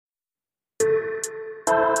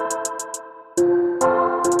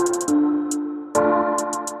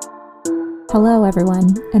Hello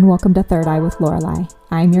everyone, and welcome to Third Eye with Lorelei.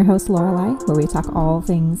 I'm your host Lorelei, where we talk all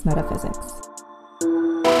things metaphysics.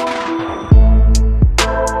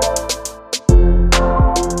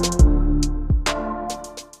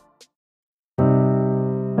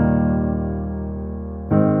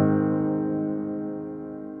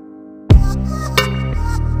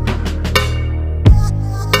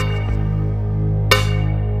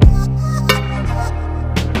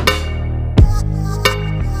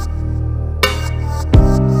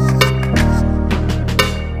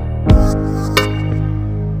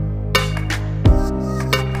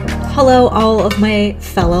 Hello, all of my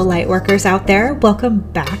fellow lightworkers out there. Welcome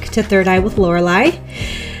back to Third Eye with Lorelei.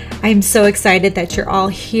 I'm so excited that you're all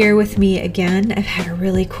here with me again. I've had a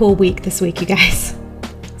really cool week this week, you guys.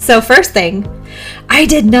 So first thing, I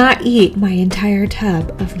did not eat my entire tub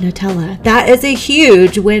of Nutella. That is a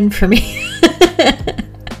huge win for me.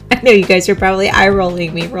 I know you guys are probably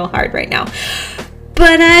eye-rolling me real hard right now.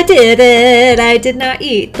 But I did it. I did not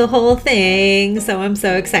eat the whole thing, so I'm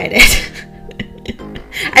so excited.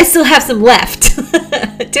 I still have some left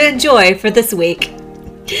to enjoy for this week.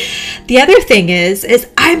 The other thing is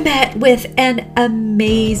I met with an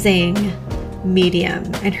amazing medium,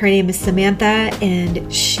 and her name is Samantha,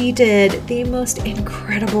 and she did the most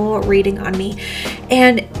incredible reading on me,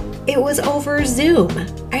 and it was over Zoom.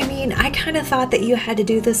 I mean, I kind of thought that you had to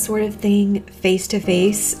do this sort of thing face to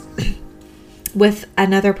face with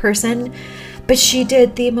another person, but she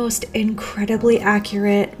did the most incredibly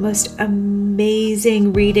accurate, most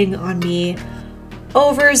amazing reading on me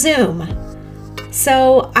over Zoom.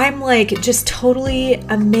 So I'm like just totally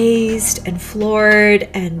amazed and floored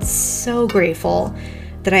and so grateful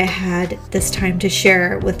that I had this time to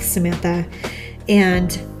share with Samantha.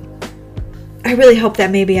 And I really hope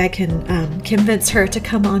that maybe I can convince her to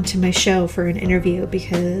come onto my show for an interview,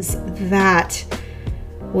 because that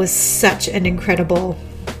was such an incredible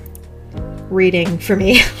reading for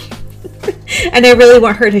me. And I really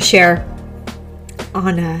want her to share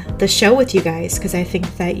on the show with you guys, because I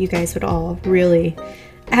think that you guys would all really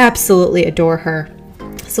absolutely adore her.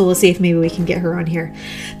 So we'll see if maybe we can get her on here.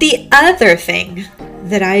 The other thing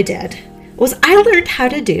that I did was I learned how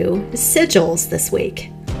to do sigils this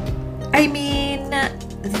week. I mean,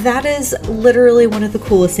 that is literally one of the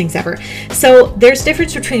coolest things ever. So there's a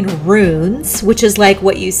difference between runes, which is like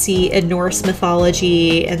what you see in Norse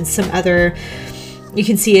mythology and some other, you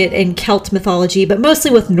can see it in Celt mythology, but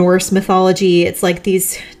mostly with Norse mythology, it's like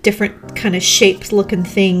these different kind of shaped looking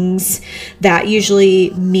things that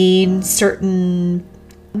usually mean certain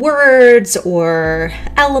words or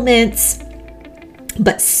elements.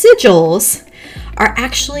 But sigils are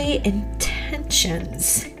actually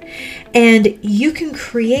intentions. And you can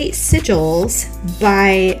create sigils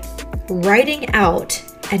by writing out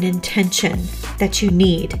an intention that you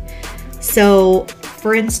need. So,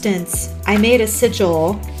 for instance, I made a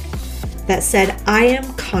sigil that said, I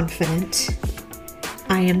am confident,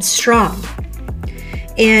 I am strong.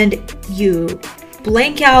 And you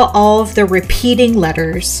blank out all of the repeating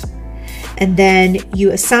letters, and then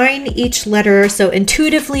you assign each letter. So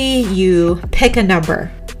intuitively, you pick a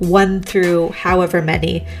number, 1 through however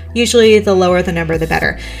many. Usually the lower the number, the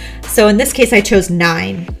better. So in this case, I chose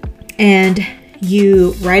 9. And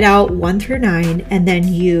you write out 1 through 9, and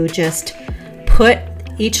then you just put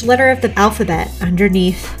each letter of the alphabet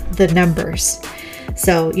underneath the numbers.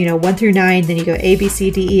 So, 1 through 9, then you go A, B, C,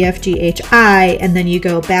 D, E, F, G, H, I, and then you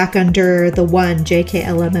go back under the 1, J, K,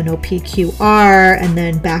 L, M, N, O, P, Q, R, and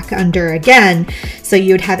then back under again. So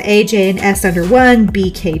you would have A, J, and S under 1, B,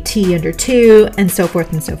 K, T under 2, and so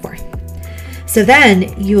forth and so forth. So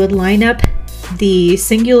then you would line up the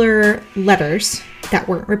singular letters that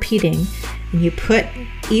weren't repeating, and you put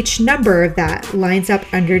each number that lines up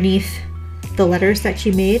underneath the letters that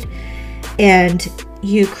you made, and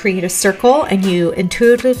you create a circle, and you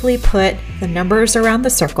intuitively put the numbers around the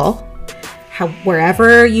circle,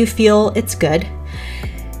 wherever you feel it's good.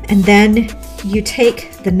 And then you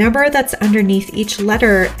take the number that's underneath each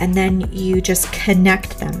letter, and then you just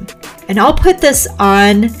connect them. And I'll put this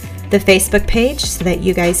on the Facebook page so that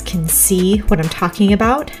you guys can see what I'm talking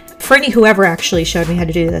about. Fernie Whoever actually showed me how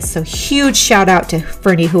to do this, so huge shout out to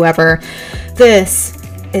Fernie Whoever. This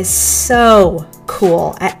is so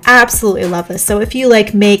cool. I absolutely love this. So if you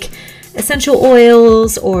make essential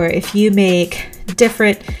oils, or if you make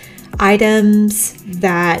different items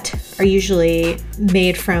that are usually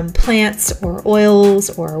made from plants or oils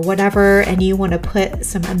or whatever, and you want to put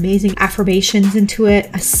some amazing affirmations into it,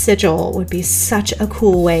 a sigil would be such a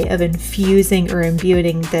cool way of infusing or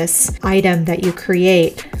imbuing this item that you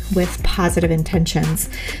create with positive intentions.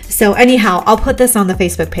 So anyhow, I'll put this on the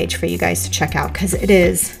Facebook page for you guys to check out, because it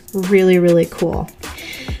is Really, really cool.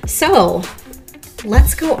 So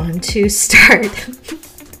let's go on to start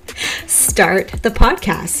the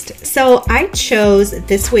podcast. So I chose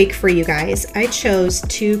this week for you guys, I chose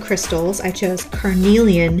two crystals. I chose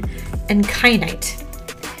carnelian and kyanite.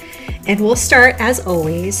 And we'll start, as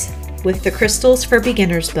always, with the Crystals for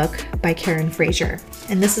Beginners book by Karen Frazier.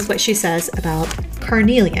 And this is what she says about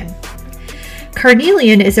carnelian.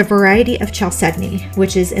 Carnelian is a variety of chalcedony,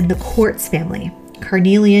 which is in the quartz family.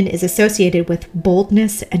 Carnelian is associated with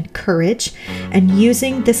boldness and courage, and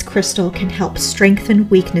using this crystal can help strengthen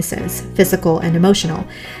weaknesses, physical and emotional,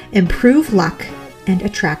 improve luck, and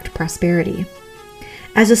attract prosperity.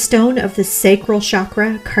 As a stone of the sacral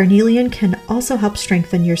chakra, carnelian can also help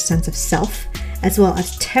strengthen your sense of self, as well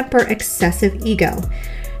as temper excessive ego.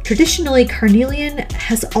 Traditionally, carnelian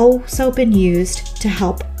has also been used to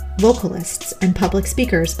help vocalists and public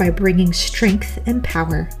speakers by bringing strength and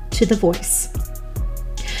power to the voice.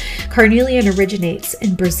 Carnelian originates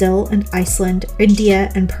in Brazil and Iceland, India,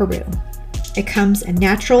 and Peru. It comes in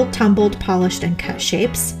natural, tumbled, polished, and cut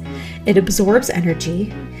shapes. It absorbs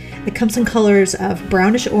energy. It comes in colors of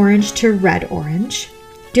brownish orange to red orange.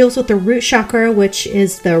 Deals with the root chakra, which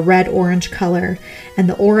is the red-orange color, and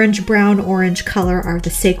the orange-brown-orange color are the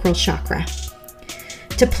sacral chakra.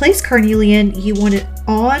 To place carnelian, you want it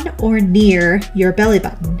on or near your belly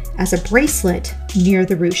button as a bracelet near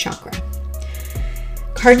the root chakra.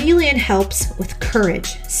 Carnelian helps with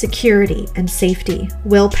courage, security, and safety,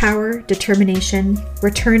 willpower, determination,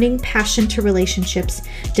 returning passion to relationships,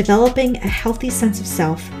 developing a healthy sense of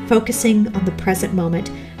self, focusing on the present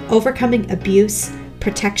moment, overcoming abuse,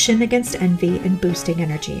 protection against envy, and boosting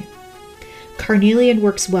energy. Carnelian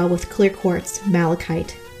works well with clear quartz,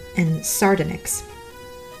 malachite, and sardonyx.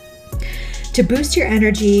 To boost your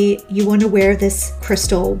energy, you want to wear this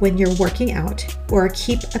crystal when you're working out, or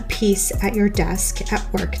keep a piece at your desk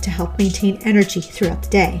at work to help maintain energy throughout the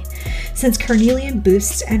day. Since carnelian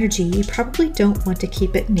boosts energy, you probably don't want to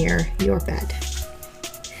keep it near your bed.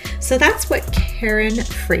 So that's what Karen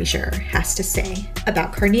Frazier has to say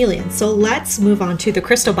about carnelian. So let's move on to the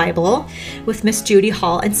Crystal Bible with Miss Judy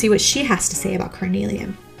Hall and see what she has to say about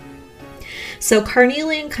carnelian. So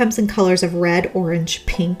carnelian comes in colors of red, orange,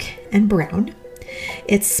 pink, and brown.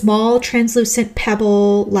 It's small, translucent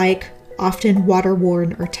pebble-like, often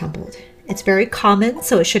water-worn or tumbled. It's very common,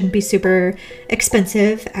 so it shouldn't be super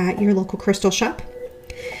expensive at your local crystal shop.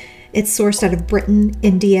 It's sourced out of Britain,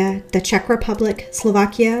 India, the Czech Republic,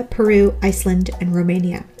 Slovakia, Peru, Iceland, and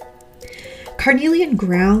Romania. Carnelian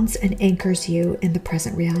grounds and anchors you in the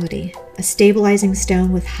present reality. A stabilizing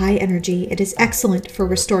stone with high energy, it is excellent for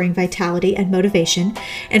restoring vitality and motivation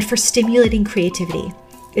and for stimulating creativity.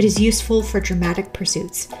 It is useful for dramatic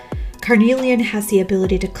pursuits. Carnelian has the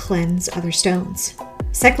ability to cleanse other stones.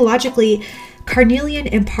 Psychologically, carnelian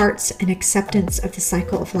imparts an acceptance of the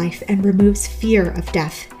cycle of life and removes fear of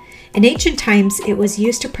death. In ancient times, it was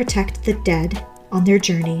used to protect the dead on their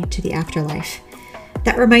journey to the afterlife.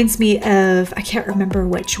 That reminds me of, I can't remember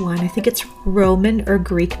which one. I think it's Roman or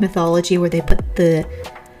Greek mythology where they put the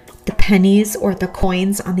pennies or the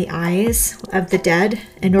coins on the eyes of the dead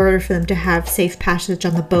in order for them to have safe passage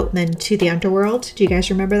on the boatman to the underworld. Do you guys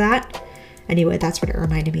remember that? Anyway, that's what it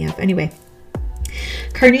reminded me of. Anyway,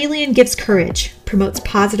 carnelian gives courage, promotes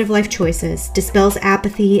positive life choices, dispels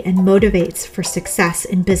apathy, and motivates for success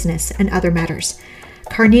in business and other matters.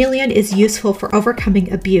 Carnelian is useful for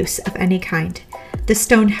overcoming abuse of any kind. This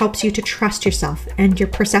stone helps you to trust yourself and your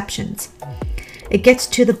perceptions. It gets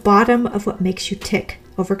to the bottom of what makes you tick,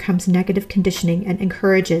 overcomes negative conditioning, and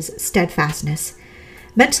encourages steadfastness.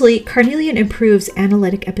 Mentally, carnelian improves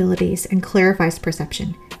analytic abilities and clarifies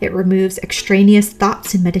perception. It removes extraneous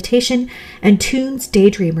thoughts in meditation and tunes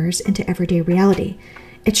daydreamers into everyday reality.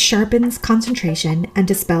 It sharpens concentration and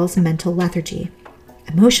dispels mental lethargy.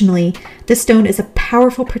 Emotionally, this stone is a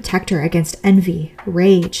powerful protector against envy,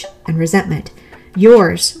 rage, and resentment,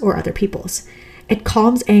 yours or other people's. It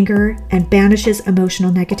calms anger and banishes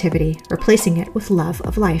emotional negativity, replacing it with love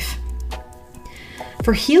of life.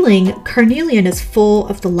 For healing, carnelian is full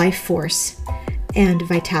of the life force and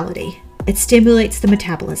vitality. It stimulates the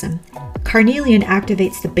metabolism. Carnelian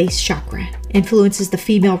activates the base chakra, influences the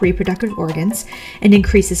female reproductive organs, and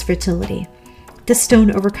increases fertility. This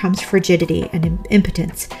stone overcomes frigidity and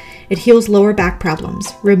impotence. It heals lower back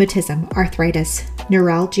problems, rheumatism, arthritis,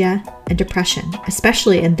 neuralgia, and depression,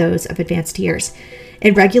 especially in those of advanced years.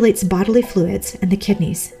 It regulates bodily fluids and the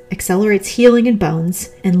kidneys, accelerates healing in bones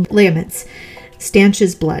and ligaments,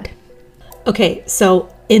 stanches blood. Okay,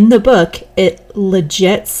 so in the book, it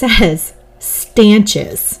legit says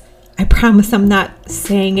stanches. I promise I'm not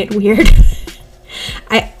saying it weird.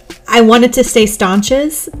 I wanted to say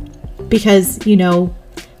staunches because, you know,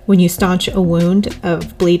 when you staunch a wound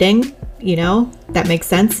of bleeding, you know, that makes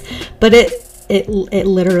sense. But it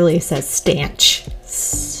literally says stanch.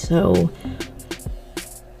 So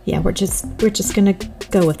yeah, we're just gonna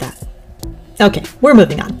go with that. Okay, we're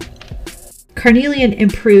moving on. Carnelian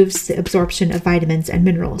improves the absorption of vitamins and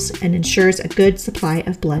minerals and ensures a good supply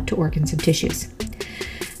of blood to organs and tissues.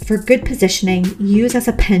 For good positioning, use as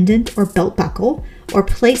a pendant or belt buckle or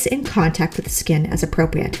place in contact with the skin as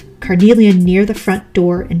appropriate. Carnelian near the front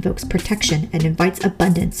door invokes protection and invites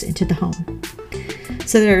abundance into the home.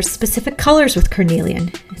 So there are specific colors with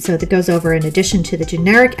carnelian. So that goes over, in addition to the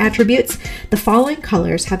generic attributes, the following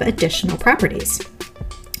colors have additional properties.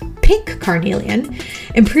 Pink carnelian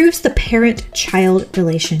improves the parent-child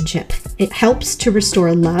relationship. It helps to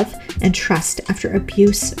restore love and trust after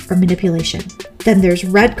abuse or manipulation. Then there's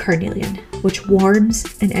red carnelian, which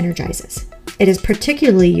warms and energizes. It is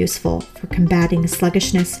particularly useful for combating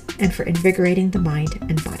sluggishness and for invigorating the mind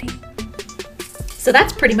and body. So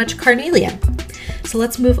that's pretty much carnelian. So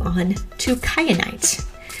let's move on to kyanite.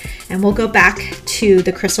 And we'll go back to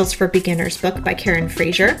the Crystals for Beginners book by Karen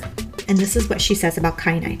Fraser. And this is what she says about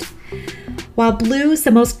kyanite. While blue is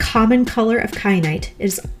the most common color of kyanite,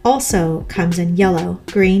 it also comes in yellow,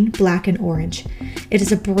 green, black, and orange. It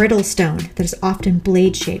is a brittle stone that is often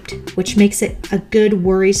blade-shaped, which makes it a good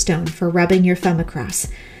worry stone for rubbing your thumb across.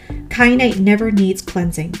 Kyanite never needs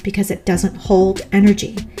cleansing because it doesn't hold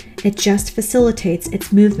energy. It just facilitates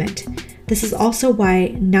its movement. This is also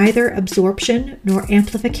why neither absorption nor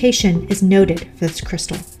amplification is noted for this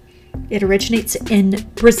crystal. It originates in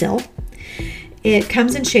Brazil. It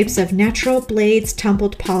comes in shapes of natural blades,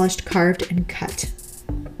 tumbled, polished, carved, and cut.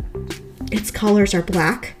 Its colors are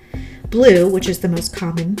black, blue, which is the most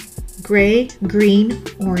common, gray, green,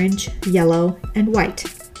 orange, yellow, and white.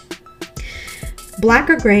 Black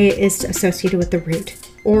or gray is associated with the root,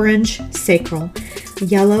 orange, sacral,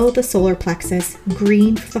 yellow, the solar plexus,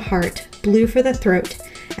 green for the heart, blue for the throat,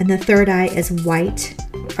 and the third eye is white.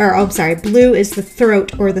 Blue is the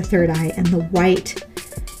throat or the third eye, and the white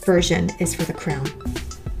version is for the crown.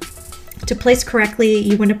 To place correctly,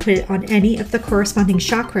 you want to put it on any of the corresponding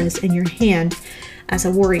chakras in your hand as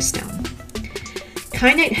a worry stone.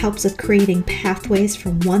 Kyanite helps with creating pathways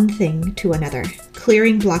from one thing to another,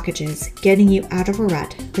 clearing blockages, getting you out of a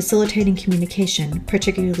rut, facilitating communication,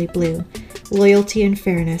 particularly blue, loyalty and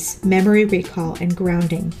fairness, memory recall, and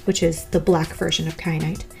grounding, which is the black version of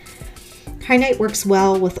kyanite. Kyanite works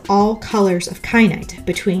well with all colors of kyanite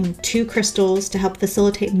between two crystals to help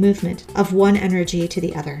facilitate movement of one energy to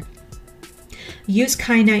the other. Use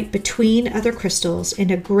kyanite between other crystals in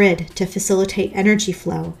a grid to facilitate energy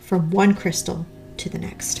flow from one crystal to the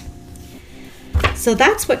next. So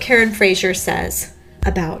that's what Karen Fraser says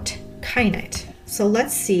about kyanite. So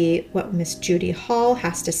let's see what Miss Judy Hall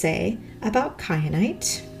has to say about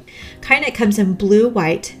kyanite. Kyanite comes in blue,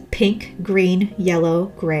 white, pink, green, yellow,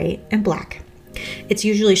 gray, and black. It's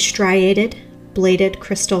usually striated, bladed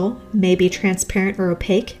crystal, may be transparent or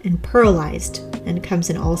opaque, and pearlized, and comes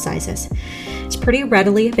in all sizes. It's pretty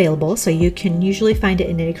readily available, so you can usually find it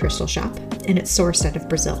in any crystal shop, and it's sourced out of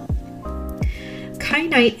Brazil.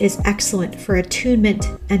 Kyanite is excellent for attunement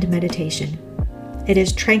and meditation. It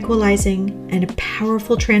is tranquilizing and a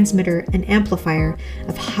powerful transmitter and amplifier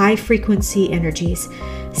of high-frequency energies,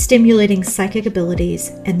 stimulating psychic abilities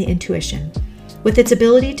and the intuition. With its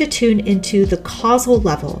ability to tune into the causal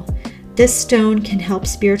level, this stone can help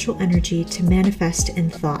spiritual energy to manifest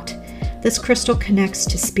in thought. This crystal connects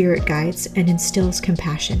to spirit guides and instills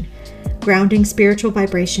compassion, grounding spiritual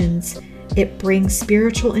vibrations. It brings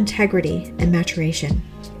spiritual integrity and maturation.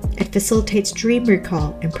 It facilitates dream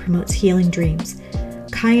recall and promotes healing dreams.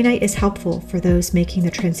 Kyanite is helpful for those making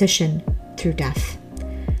the transition through death.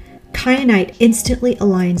 Kyanite instantly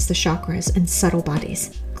aligns the chakras and subtle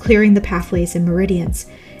bodies, clearing the pathways and meridians.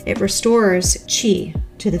 It restores chi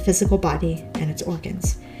to the physical body and its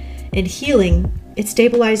organs. In healing, it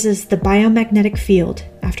stabilizes the biomagnetic field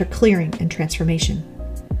after clearing and transformation.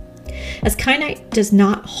 As kyanite does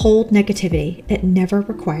not hold negativity, it never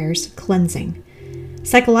requires cleansing.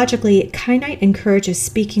 Psychologically, kyanite encourages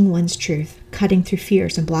speaking one's truth, cutting through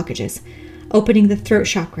fears and blockages. Opening the throat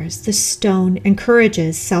chakras, the stone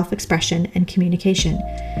encourages self-expression and communication.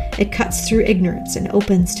 It cuts through ignorance and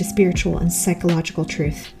opens to spiritual and psychological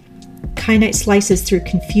truth. Kyanite slices through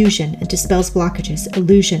confusion and dispels blockages,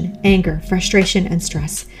 illusion, anger, frustration, and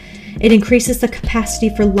stress. It increases the capacity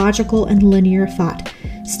for logical and linear thought,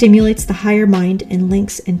 stimulates the higher mind, and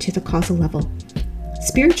links into the causal level.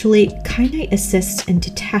 Spiritually, kyanite assists in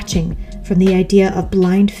detaching from the idea of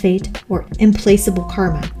blind fate or implacable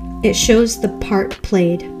karma. It shows the part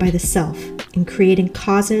played by the self in creating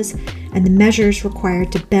causes and the measures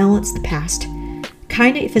required to balance the past.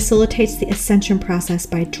 Kyanite facilitates the ascension process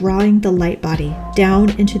by drawing the light body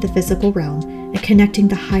down into the physical realm and connecting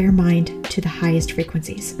the higher mind to the highest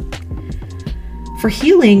frequencies. For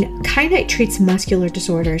healing, kyanite treats muscular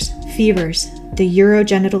disorders, fevers, the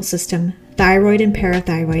urogenital system, thyroid and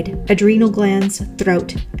parathyroid, adrenal glands,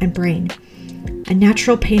 throat, and brain. A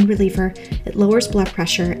natural pain reliever, it lowers blood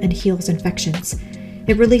pressure and heals infections.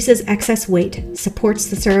 It releases excess weight, supports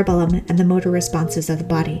the cerebellum and the motor responses of the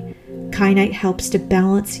body. Kyanite helps to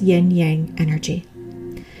balance yin-yang energy.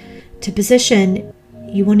 To position,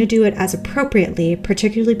 you want to do it as appropriately,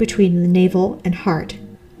 particularly between the navel and heart,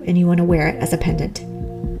 and you want to wear it as a pendant.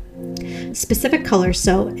 Specific colors.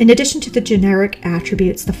 So, in addition to the generic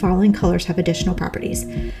attributes, the following colors have additional properties.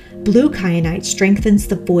 Blue kyanite strengthens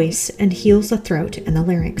the voice and heals the throat and the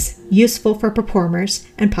larynx, useful for performers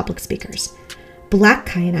and public speakers. Black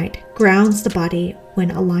kyanite grounds the body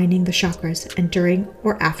when aligning the chakras and during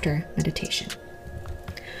or after meditation.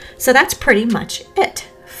 So that's pretty much it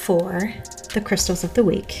for the crystals of the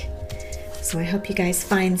week. So I hope you guys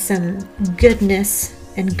find some goodness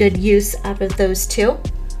and good use out of those two.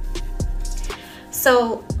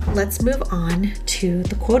 So let's move on to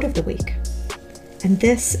the quote of the week. And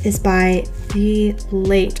this is by the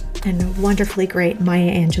late and wonderfully great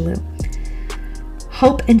Maya Angelou.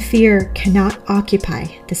 Hope and fear cannot occupy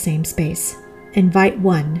the same space. Invite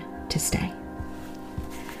one to stay.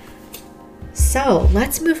 So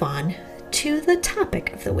let's move on to the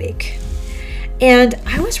topic of the week. And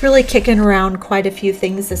I was really kicking around quite a few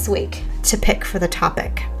things this week to pick for the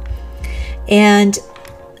topic. And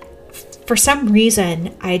for some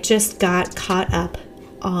reason, I just got caught up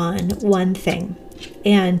on one thing.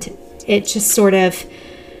 And it just sort of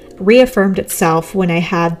reaffirmed itself when I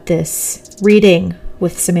had this reading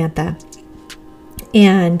with Samantha.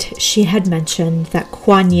 And she had mentioned that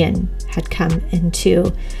Kuan Yin had come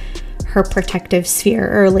into her protective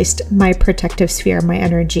sphere, or at least my protective sphere, my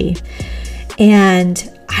energy. And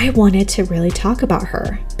I wanted to really talk about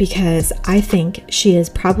her because I think she is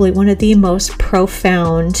probably one of the most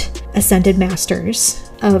profound ascended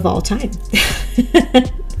masters of all time.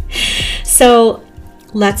 So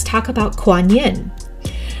let's talk about Kuan Yin.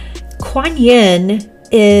 Kuan Yin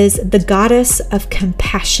is the goddess of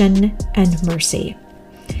compassion and mercy.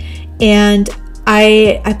 And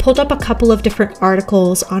I pulled up a couple of different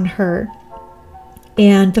articles on her.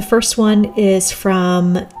 And the first one is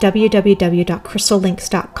from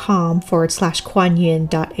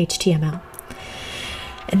www.crystallinks.com/kuanyin.html.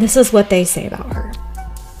 And this is what they say about her.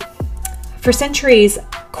 For centuries,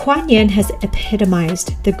 Kuan Yin has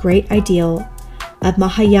epitomized the great ideal of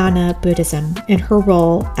Mahayana Buddhism in her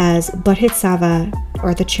role as Bodhisattva,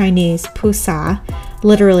 or the Chinese Pusa,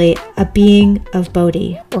 literally a being of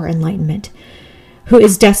Bodhi or enlightenment, who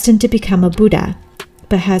is destined to become a Buddha,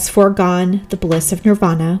 but has foregone the bliss of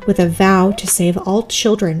nirvana with a vow to save all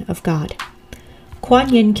children of God.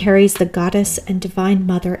 Kuan Yin carries the goddess and divine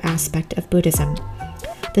mother aspect of Buddhism,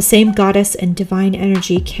 the same goddess and divine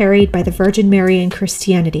energy carried by the Virgin Mary in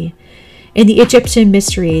Christianity. In the Egyptian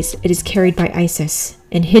mysteries, it is carried by Isis.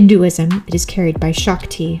 In Hinduism, it is carried by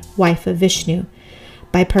Shakti, wife of Vishnu,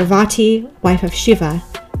 by Parvati, wife of Shiva,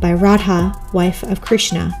 by Radha, wife of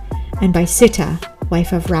Krishna, and by Sita,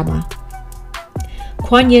 wife of Rama.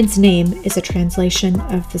 Kuan Yin's name is a translation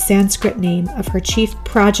of the Sanskrit name of her chief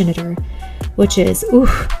progenitor, which is,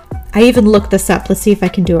 I even looked this up. Let's see if I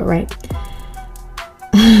can do it right.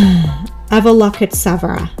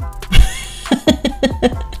 Avalokitesvara.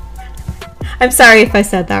 I'm sorry if I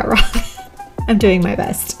said that wrong. I'm doing my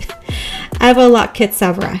best.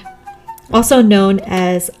 Avalokitesvara, also known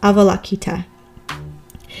as Avalokita.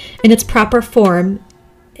 In its proper form,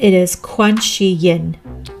 it is Kuan Shi Yin,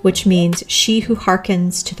 which means she who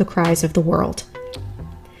hearkens to the cries of the world.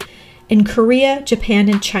 In Korea, Japan,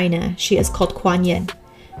 and China, she is called Kuan Yin.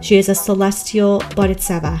 She is a celestial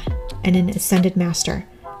bodhisattva and an ascended master.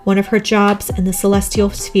 One of her jobs in the celestial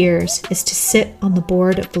spheres is to sit on the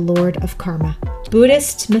board of the Lord of Karma.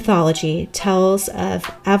 Buddhist mythology tells of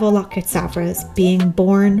Avalokitesvara's being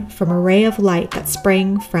born from a ray of light that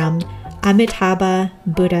sprang from Amitabha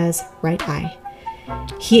Buddha's right eye.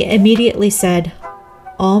 He immediately said,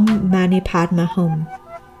 Om Mani Padma Hum.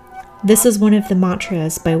 This is one of the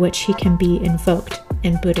mantras by which he can be invoked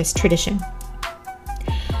in Buddhist tradition.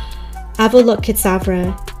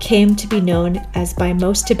 Avalokitesvara came to be known as by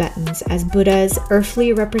most Tibetans as Buddha's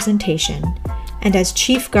earthly representation and as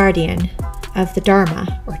chief guardian of the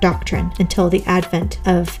Dharma or doctrine until the advent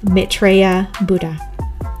of Maitreya Buddha.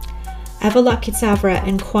 Avalokitesvara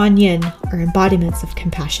and Kuan Yin are embodiments of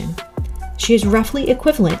compassion. She is roughly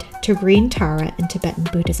equivalent to Green Tara in Tibetan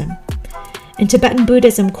Buddhism. In Tibetan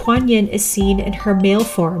Buddhism, Kuan Yin is seen in her male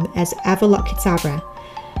form as Avalokitesvara.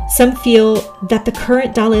 Some feel that the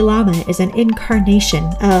current Dalai Lama is an incarnation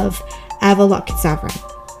of Avalokitesvara.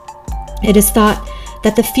 It is thought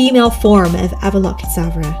that the female form of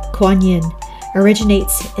Avalokitesvara, Kuan Yin,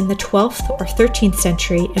 originates in the 12th or 13th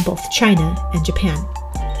century in both China and Japan.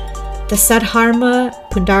 The Saddharma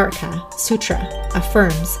Pundarika Sutra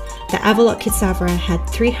affirms that Avalokitesvara had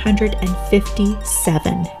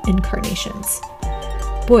 357 incarnations.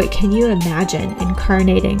 Boy, can you imagine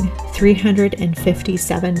incarnating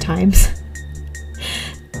 357 times?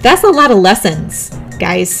 That's a lot of lessons,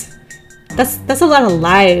 guys. That's a lot of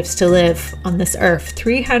lives to live on this earth.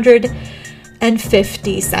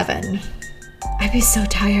 357. I'd be so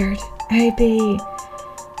tired. I'd be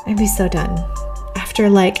so done. After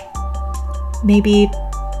like maybe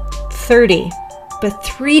 30, but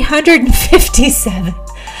 357.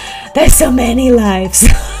 That's so many lives.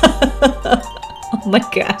 Oh my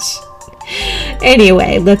gosh.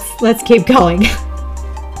 Anyway, let's keep going.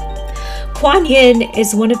 Kuan Yin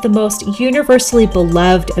is one of the most universally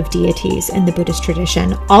beloved of deities in the Buddhist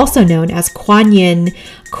tradition, also known as Kuan Yin,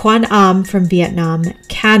 Kuan Am from Vietnam,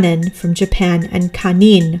 Kanon from Japan, and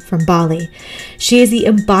Kanin from Bali. She is the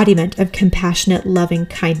embodiment of compassionate, loving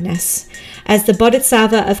kindness. As the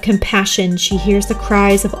Bodhisattva of compassion, she hears the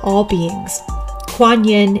cries of all beings. Kuan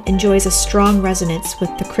Yin enjoys a strong resonance with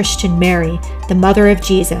the Christian Mary, the mother of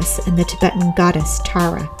Jesus, and the Tibetan goddess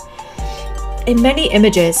Tara. In many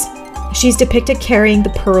images, she's depicted carrying the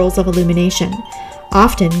pearls of illumination.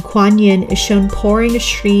 Often, Kuan Yin is shown pouring a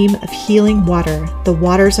stream of healing water, the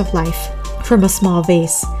waters of life, from a small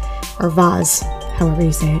vase, or vase, however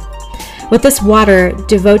you say it. With this water,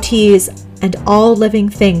 devotees and all living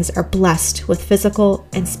things are blessed with physical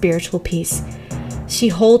and spiritual peace. She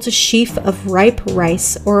holds a sheaf of ripe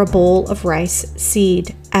rice or a bowl of rice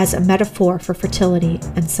seed as a metaphor for fertility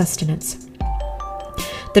and sustenance.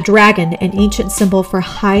 The dragon, an ancient symbol for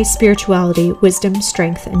high spirituality, wisdom,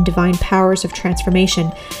 strength, and divine powers of transformation,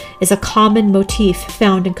 is a common motif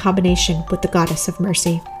found in combination with the goddess of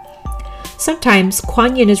mercy. Sometimes,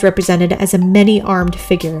 Kuan Yin is represented as a many-armed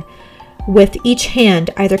figure, with each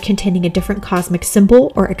hand either containing a different cosmic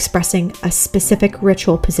symbol or expressing a specific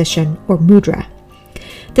ritual position or mudra.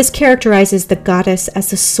 This characterizes the goddess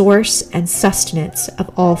as the source and sustenance of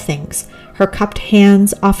all things. Her cupped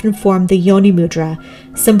hands often form the Yoni Mudra,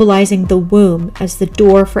 symbolizing the womb as the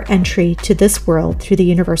door for entry to this world through the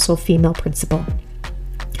universal female principle.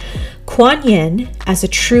 Kuan Yin, as a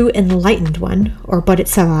true enlightened one, or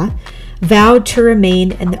Bodhisattva, vowed to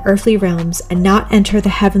remain in the earthly realms and not enter the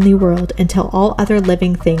heavenly world until all other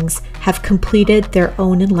living things have completed their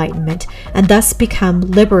own enlightenment and thus become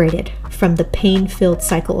liberated from the pain-filled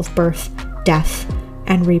cycle of birth, death,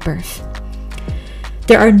 and rebirth.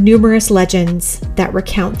 There are numerous legends that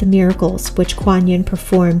recount the miracles which Kuan Yin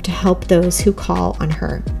performed to help those who call on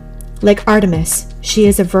her. Like Artemis, she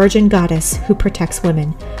is a virgin goddess who protects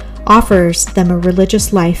women, offers them a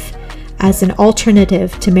religious life as an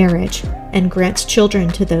alternative to marriage, and grants children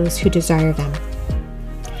to those who desire them.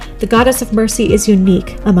 The goddess of mercy is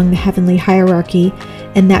unique among the heavenly hierarchy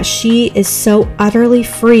in that she is so utterly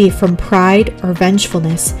free from pride or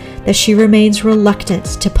vengefulness that she remains reluctant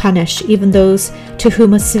to punish even those to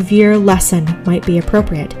whom a severe lesson might be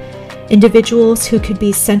appropriate. Individuals who could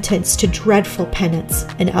be sentenced to dreadful penance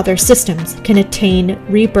in other systems can attain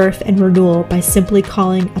rebirth and renewal by simply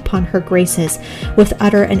calling upon her graces with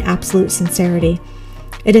utter and absolute sincerity.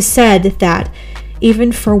 It is said that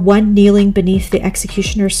even for one kneeling beneath the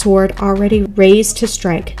executioner's sword already raised to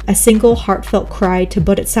strike, a single heartfelt cry to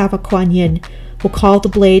Bodhisattva Kuan Yin will call the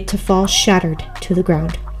blade to fall shattered to the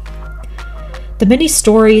ground. The many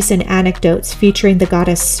stories and anecdotes featuring the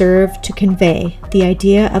goddess serve to convey the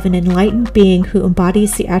idea of an enlightened being who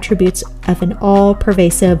embodies the attributes of an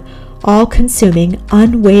all-pervasive, all-consuming,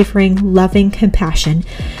 unwavering, loving compassion,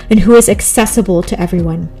 and who is accessible to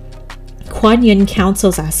everyone. Kuan Yin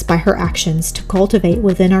counsels us by her actions to cultivate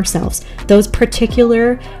within ourselves those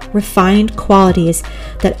particular refined qualities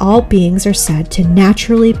that all beings are said to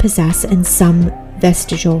naturally possess in some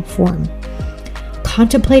vestigial form.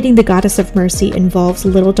 Contemplating the goddess of mercy involves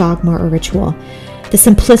little dogma or ritual. The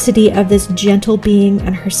simplicity of this gentle being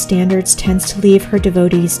and her standards tends to lead her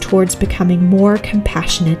devotees towards becoming more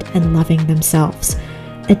compassionate and loving themselves.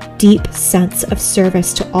 A deep sense of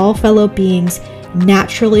service to all fellow beings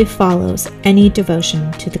naturally follows any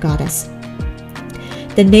devotion to the goddess.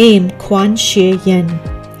 The name Kuan Shi Yin,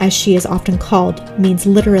 as she is often called, means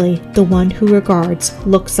literally the one who regards,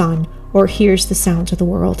 looks on, or hears the sounds of the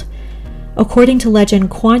world. According to legend,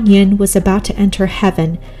 Kuan Yin was about to enter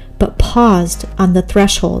heaven, but paused on the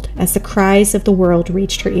threshold as the cries of the world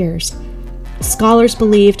reached her ears. Scholars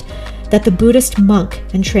believed that the Buddhist monk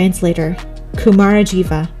and translator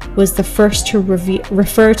Kumarajiva was the first to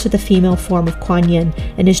refer to the female form of Kuan Yin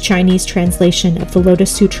in his Chinese translation of the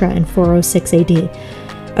Lotus Sutra in 406 AD.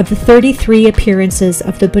 Of the 33 appearances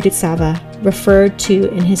of the Bodhisattva referred to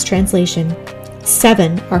in his translation,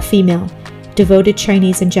 7 are female. Devoted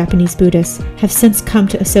Chinese and Japanese Buddhists have since come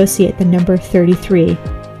to associate the number 33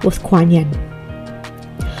 with Kuan Yin.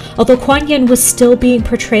 Although Kuan Yin was still being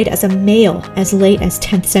portrayed as a male as late as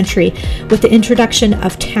 10th century, with the introduction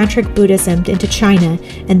of Tantric Buddhism into China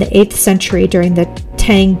in the 8th century during the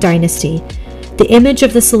Tang dynasty, the image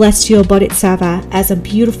of the celestial Bodhisattva as a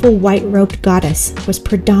beautiful white-robed goddess was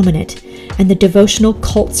predominant, and the devotional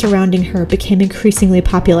cult surrounding her became increasingly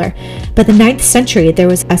popular. By the 9th century, there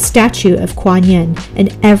was a statue of Kuan Yin in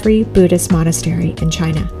every Buddhist monastery in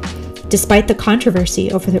China. Despite the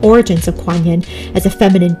controversy over the origins of Kuan Yin as a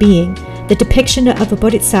feminine being, the depiction of a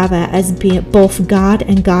Bodhisattva as being both god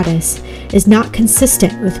and goddess is not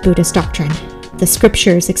consistent with Buddhist doctrine. The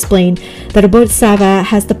scriptures explain that a Bodhisattva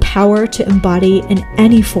has the power to embody in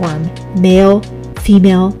any form, male,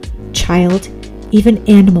 female, child, even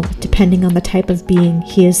animal, depending on the type of being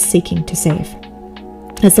he is seeking to save.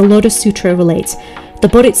 As the Lotus Sutra relates, the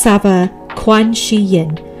Bodhisattva Kuan Shi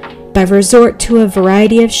Yin, by resort to a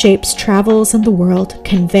variety of shapes, travels in the world,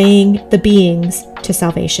 conveying the beings to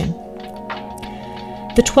salvation.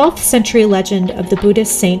 The 12th century legend of the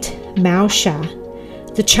Buddhist saint Mao Sha,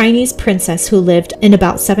 the Chinese princess who lived in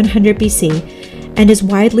about 700 BC and is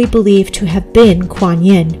widely believed to have been Kuan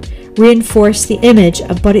Yin, reinforced the image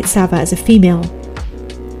of Bodhisattva as a female.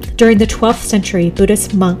 During the 12th century,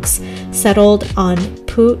 Buddhist monks settled on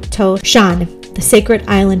Pu To Shan, the sacred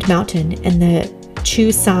island mountain in the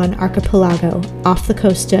Chusan archipelago off the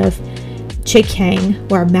coast of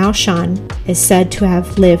Zhejiang, where Mao Shan is said to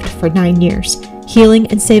have lived for 9 years, healing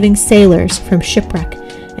and saving sailors from shipwreck,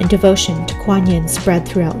 and devotion to Kuan Yin spread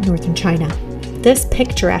throughout northern China. This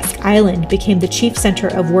picturesque island became the chief center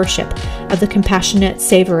of worship of the compassionate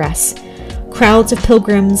Savoress. Crowds of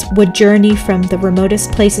pilgrims would journey from the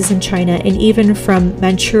remotest places in China and even from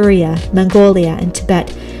Manchuria, Mongolia, and Tibet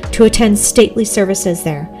to attend stately services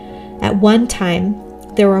there. At one time,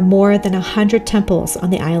 there were more than 100 temples on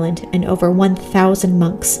the island and over 1,000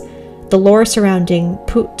 monks. The lore surrounding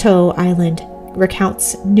Puto Island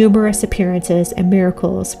recounts numerous appearances and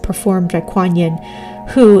miracles performed by Kuan Yin,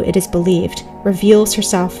 who, it is believed, reveals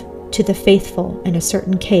herself to the faithful in a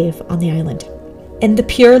certain cave on the island. In the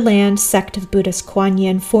Pure Land sect of Buddhists, Kuan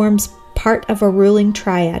Yin forms part of a ruling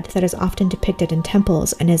triad that is often depicted in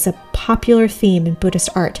temples and is a popular theme in Buddhist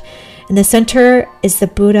art. In the center is the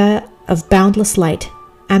Buddha of boundless light,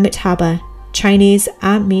 Amitabha, Chinese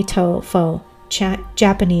Amitofo,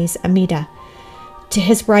 Japanese Amida. To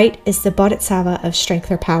his right is the Bodhisattva of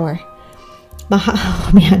strength or power.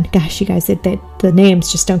 Oh man, gosh, you guys, the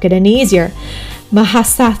names just don't get any easier.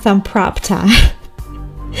 Mahasathamprapta.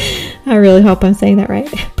 I really hope I'm saying that right.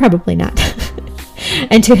 Probably not.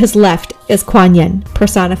 And to his left is Kuan Yin,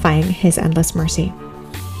 personifying his endless mercy.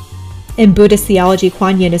 In Buddhist theology,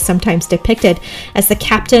 Kuan Yin is sometimes depicted as the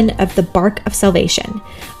captain of the bark of salvation,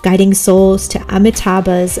 guiding souls to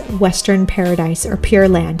Amitabha's western paradise or Pure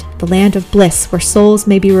Land, the land of bliss where souls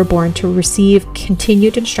may be reborn to receive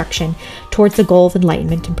continued instruction towards the goal of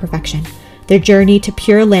enlightenment and perfection. Their journey to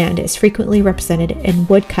Pure Land is frequently represented in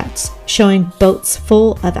woodcuts, showing boats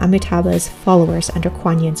full of Amitabha's followers under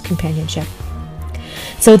Kuan Yin's companionship.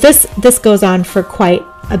 So this goes on for quite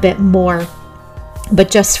a bit more,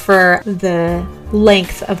 but just for the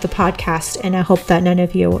length of the podcast, and I hope that none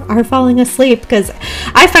of you are falling asleep, because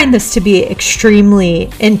I find this to be extremely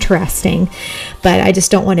interesting, but I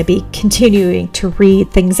just don't want to be continuing to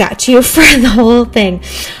read things at you for the whole thing.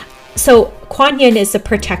 So Kuan Yin is the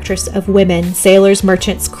protectress of women, sailors,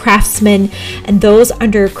 merchants, craftsmen, and those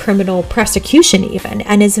under criminal prosecution even,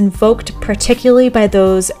 and is invoked particularly by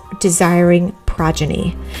those desiring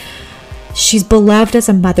progeny. She's beloved as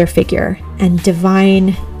a mother figure and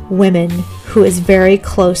divine woman who is very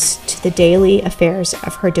close to the daily affairs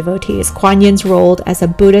of her devotees. Kuan Yin's role as a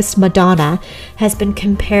Buddhist Madonna has been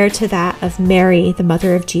compared to that of Mary, the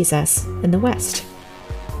mother of Jesus, in the West.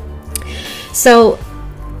 So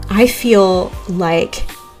I feel like,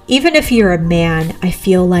 even if you're a man, I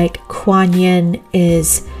feel like Kuan Yin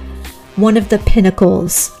is one of the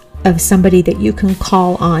pinnacles of somebody that you can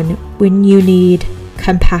call on when you need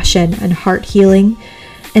compassion and heart healing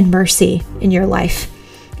and mercy in your life.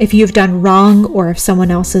 If you've done wrong, or if someone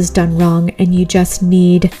else has done wrong and you just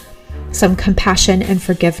need some compassion and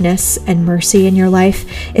forgiveness and mercy in your life,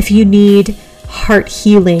 if you need heart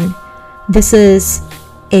healing, this is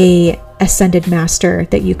a ascended master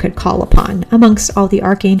that you could call upon amongst all the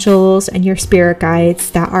archangels and your spirit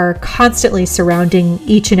guides that are constantly surrounding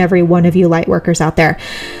each and every one of you light workers out there.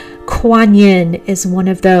 Kuan Yin is one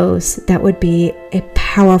of those that would be a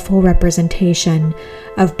powerful representation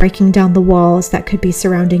of breaking down the walls that could be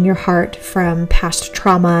surrounding your heart from past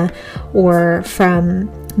trauma, or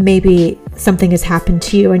from maybe something has happened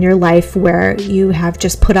to you in your life where you have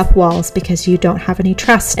just put up walls because you don't have any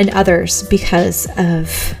trust in others because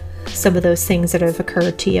of some of those things that have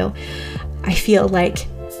occurred to you. I feel like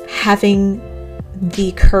having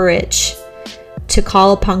the courage to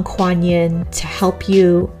call upon Kuan Yin to help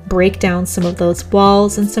you break down some of those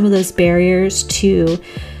walls and some of those barriers, to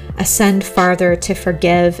ascend farther, to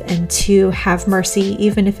forgive, and to have mercy,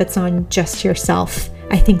 even if it's on just yourself.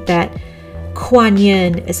 I think that Kuan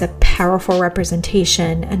Yin is a powerful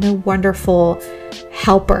representation and a wonderful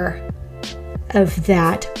helper of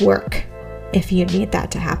that work if you need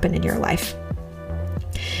that to happen in your life.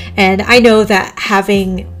 And I know that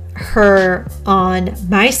having her on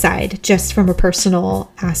my side, just from a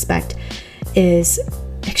personal aspect, is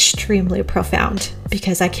extremely profound,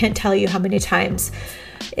 because I can't tell you how many times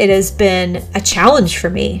it has been a challenge for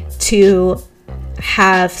me to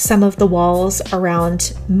have some of the walls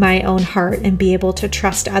around my own heart and be able to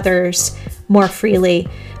trust others more freely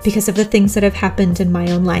because of the things that have happened in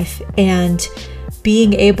my own life. And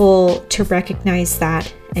being able to recognize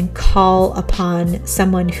that and call upon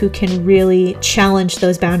someone who can really challenge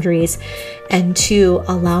those boundaries and to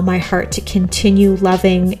allow my heart to continue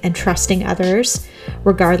loving and trusting others,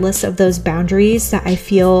 regardless of those boundaries that I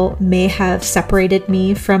feel may have separated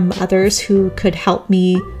me from others who could help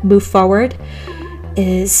me move forward,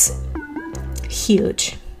 is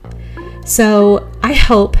huge. So I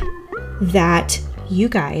hope that you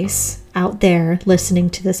guys out there listening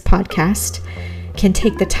to this podcast can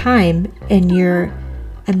take the time in your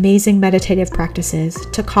amazing meditative practices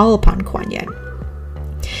to call upon Kuan Yin.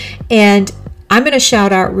 And I'm going to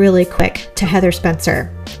shout out really quick to Heather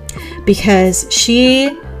Spencer, because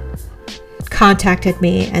she contacted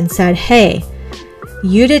me and said, hey,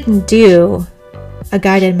 you didn't do a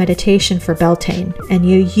guided meditation for Beltane, and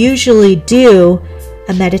you usually do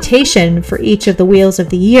a meditation for each of the wheels of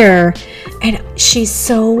the year. And she's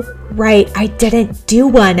so right, I didn't do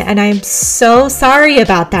one, and I'm so sorry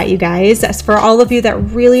about that, you guys. As for all of you that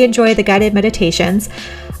really enjoy the guided meditations,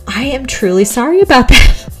 I am truly sorry about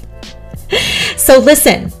that. So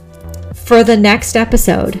listen, for the next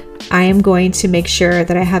episode, I am going to make sure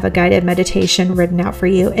that I have a guided meditation written out for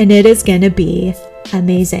you, and it is going to be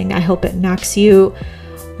amazing. I hope it knocks you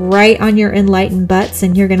right on your enlightened butts,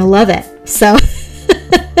 and you're going to love it. So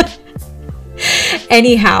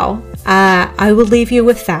anyhow, I will leave you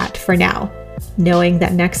with that for now, knowing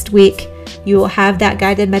that next week you will have that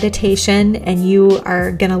guided meditation and you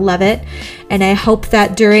are going to love it. And I hope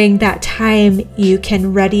that during that time you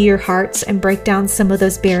can ready your hearts and break down some of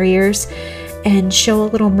those barriers and show a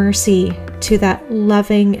little mercy to that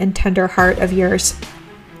loving and tender heart of yours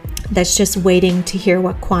that's just waiting to hear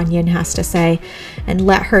what Kuan Yin has to say, and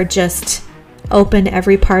let her just open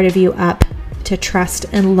every part of you up to trust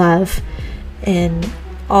and love in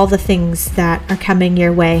all the things that are coming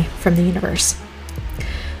your way from the universe.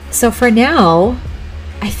 So for now,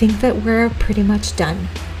 I think that we're pretty much done.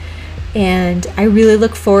 And I really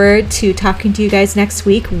look forward to talking to you guys next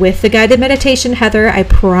week with the guided meditation, Heather. I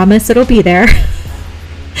promise it'll be there.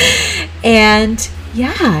 And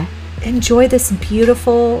yeah, enjoy this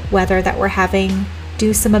beautiful weather that we're having.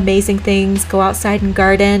 Do some amazing things. Go outside and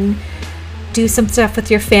garden. Do some stuff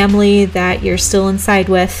with your family that you're still inside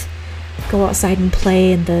with. Go outside and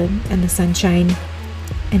play in the sunshine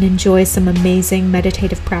and enjoy some amazing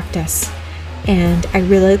meditative practice. And I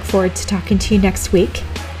really look forward to talking to you next week,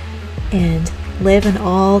 and live in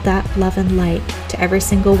all that love and light to every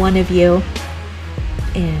single one of you.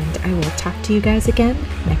 And I will talk to you guys again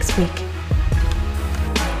next week.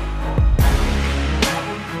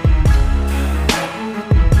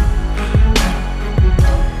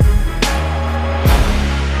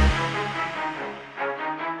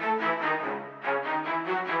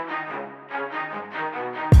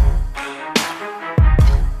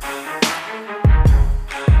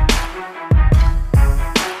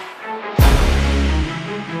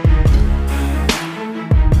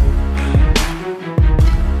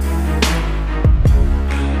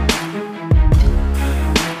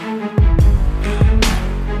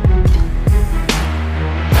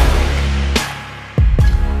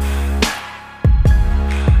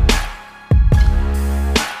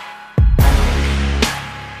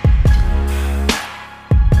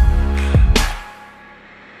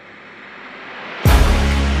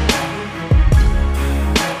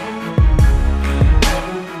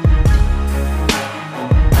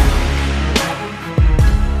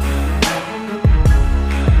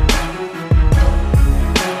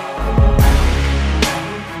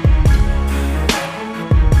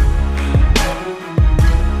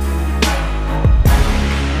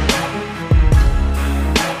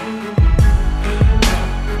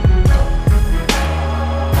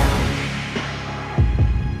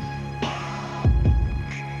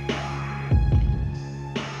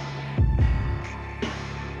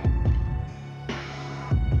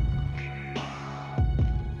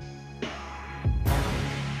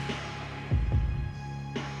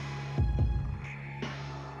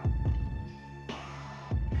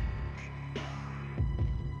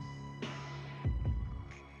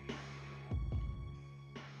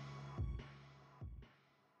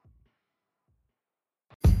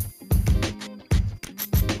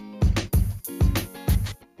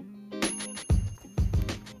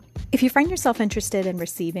 If you find yourself interested in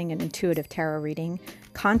receiving an intuitive tarot reading,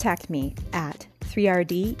 contact me at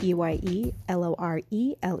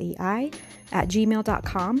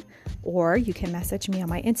 3rdeyelorelei or you can message me on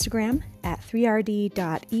my Instagram at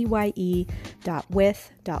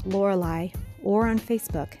 3rd.eye.with.lorelei or on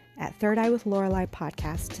Facebook at Third Eye with Lorelei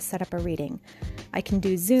Podcast to set up a reading. I can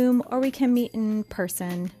do Zoom or we can meet in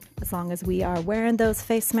person as long as we are wearing those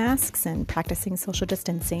face masks and practicing social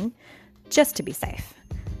distancing, just to be safe.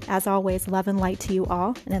 As always, love and light to you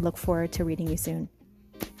all, and I look forward to reading you soon.